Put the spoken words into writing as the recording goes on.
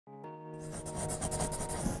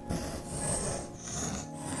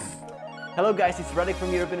Hello guys, it's Radek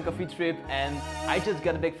from European Coffee Trip and I just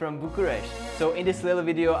got back from Bucharest. So in this little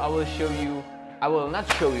video I will tell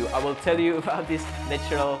you about this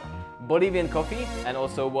natural Bolivian coffee and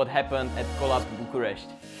also what happened at CoLab Bucharest.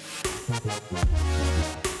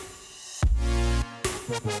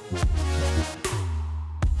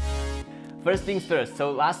 First things first, so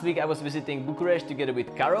last week I was visiting Bucharest together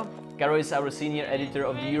with Caro. Caro is our senior editor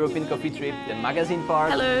of the European Coffee Trip, the magazine part.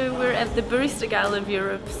 Hello, we're at the Barista Guild of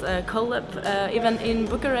Europe's CoLab event in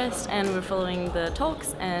Bucharest, and we're following the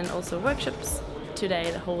talks and also workshops today,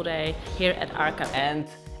 the whole day here at Arca. And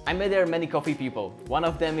I met there many coffee people. One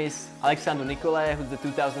of them is Alexandru Nicolae, who's the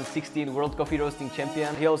 2016 World Coffee Roasting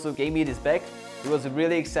Champion. He also gave me this bag. He was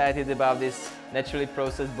really excited about this naturally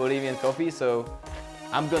processed Bolivian coffee, so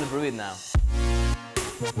I'm gonna brew it now.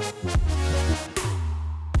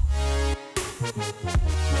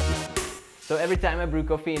 So every time I brew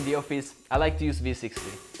coffee in the office, I like to use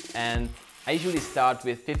V60. And I usually start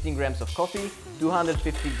with 15 grams of coffee,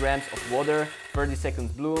 250 grams of water, 30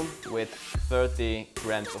 seconds bloom with 30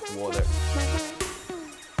 grams of water.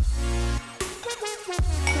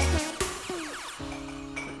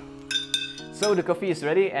 So the coffee is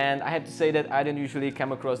ready, and I have to say that I don't usually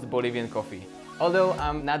come across the Bolivian coffee. Although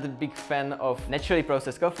I'm not a big fan of naturally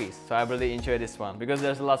processed coffees, so I really enjoy this one because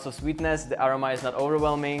there's lots of sweetness, the aroma is not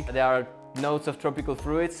overwhelming, there are notes of tropical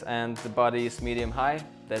fruits and the body is medium high.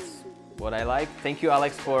 That's what I like. Thank you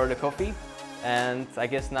Alex for the coffee, and I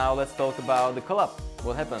guess now let's talk about the CoLab.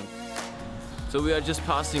 What happened? So we are just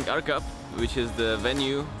passing Arcap, which is the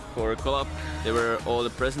venue for CoLab. There were all the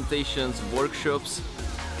presentations, workshops.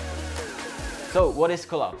 So what is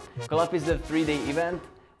CoLab? CoLab is a 3-day event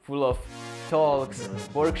full of talks,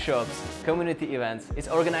 workshops, community events. It's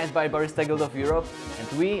organized by Barista Guild of Europe,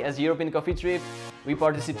 and we, as European Coffee Trip, we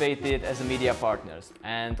participated as a media partners.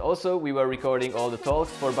 And also we were recording all the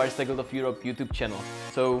talks for Barista Guild of Europe YouTube channel.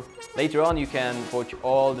 So later on you can watch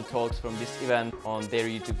all the talks from this event on their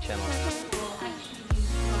YouTube channel.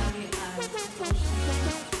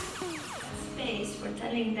 Space for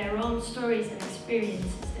telling their own stories and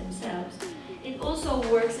experiences themselves. It also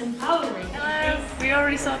works empowering. Hello! We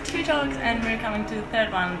already saw 2 talks and we're coming to the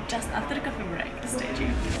 3rd one just after the coffee break. Stay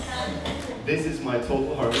tuned. This is my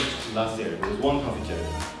total harvest last year. It was 1 coffee cherry.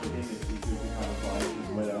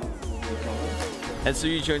 And so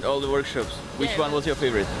you joined all the workshops. Which one was your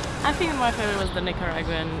favorite? I think my favorite was the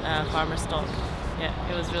Nicaraguan farmer's talk. Yeah,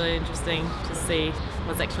 it was really interesting to see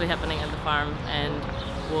what's actually happening at the farm and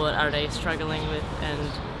what are they struggling with,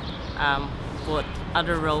 and what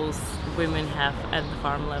other roles women have at the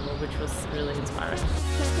farm level, which was really inspiring.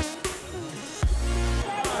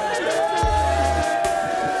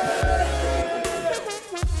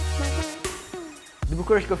 The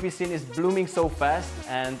Bucharest coffee scene is blooming so fast,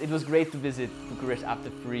 and it was great to visit Bucharest after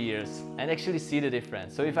 3 years and actually see the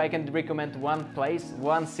difference. So if I can recommend one place,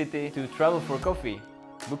 one city to travel for coffee,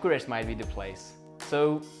 Bucharest might be the place.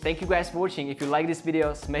 So thank you guys for watching. If you like this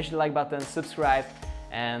video, smash the like button, subscribe,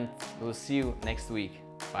 and we'll see you next week.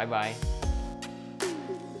 Bye bye.